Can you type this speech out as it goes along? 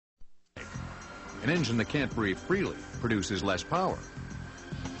An engine that can't breathe freely produces less power.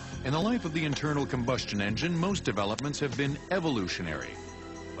 In the life of the internal combustion engine, most developments have been evolutionary,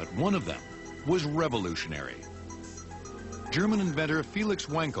 but one of them was revolutionary. German inventor Felix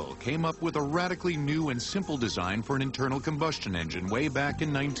Wankel came up with a radically new and simple design for an internal combustion engine way back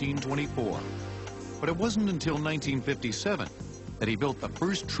in 1924. But it wasn't until 1957 that he built the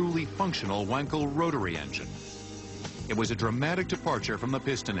first truly functional Wankel rotary engine. It was a dramatic departure from the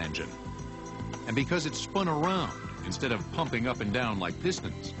piston engine. And because it spun around instead of pumping up and down like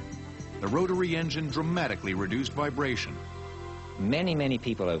pistons, the rotary engine dramatically reduced vibration. Many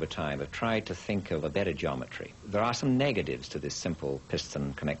people over time have tried to think of a better geometry. There are some negatives to this simple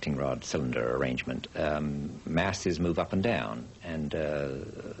piston connecting rod cylinder arrangement. Masses move up and down, and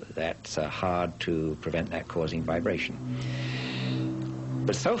that's hard to prevent that causing vibration.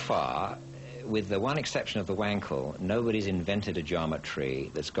 But so far, with the one exception of the Wankel, nobody's invented a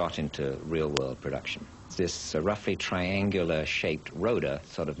geometry that's got into real-world production. This roughly triangular-shaped rotor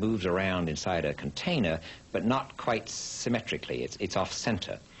sort of moves around inside a container, but not quite symmetrically. It's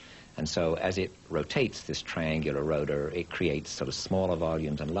off-center. And so as it rotates this triangular rotor, it creates sort of smaller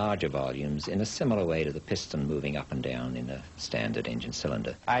volumes and larger volumes in a similar way to the piston moving up and down in a standard engine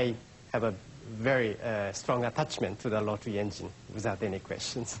cylinder. I have a very strong attachment to the rotary engine, without any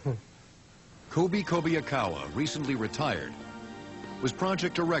questions. Kobi Kobayakawa, recently retired, was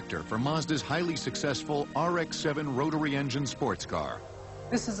project director for Mazda's highly successful RX-7 rotary engine sports car.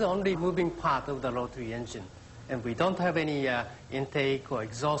 This is the only moving part of the rotary engine, and we don't have any intake or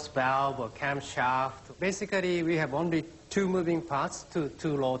exhaust valve or camshaft. Basically, we have only two moving parts,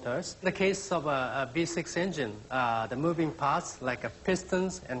 two rotors. In the case of a V6 engine, the moving parts like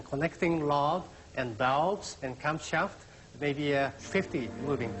pistons and connecting rod and valves and camshaft, maybe 50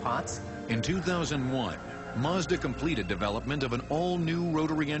 moving parts. In 2001, Mazda completed development of an all-new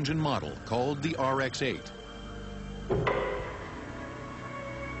rotary engine model called the RX-8.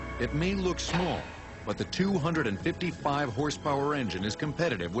 It may look small, but the 255 horsepower engine is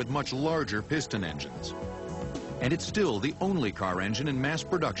competitive with much larger piston engines. And it's still the only car engine in mass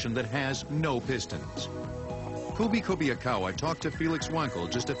production that has no pistons. Kobi Kobayakawa talked to Felix Wankel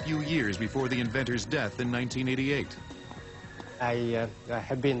just a few years before the inventor's death in 1988. I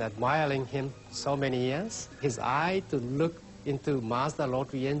have been admiring him so many years. His eye to look into Mazda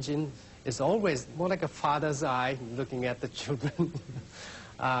rotary engine is always more like a father's eye looking at the children.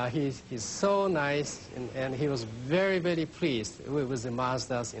 He's so nice, and he was very pleased with the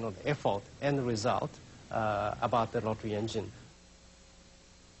Mazda's effort and result about the rotary engine.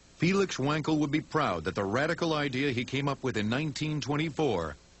 Felix Wankel would be proud that the radical idea he came up with in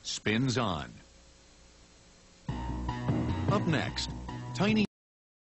 1924 spins on. Up next, tiny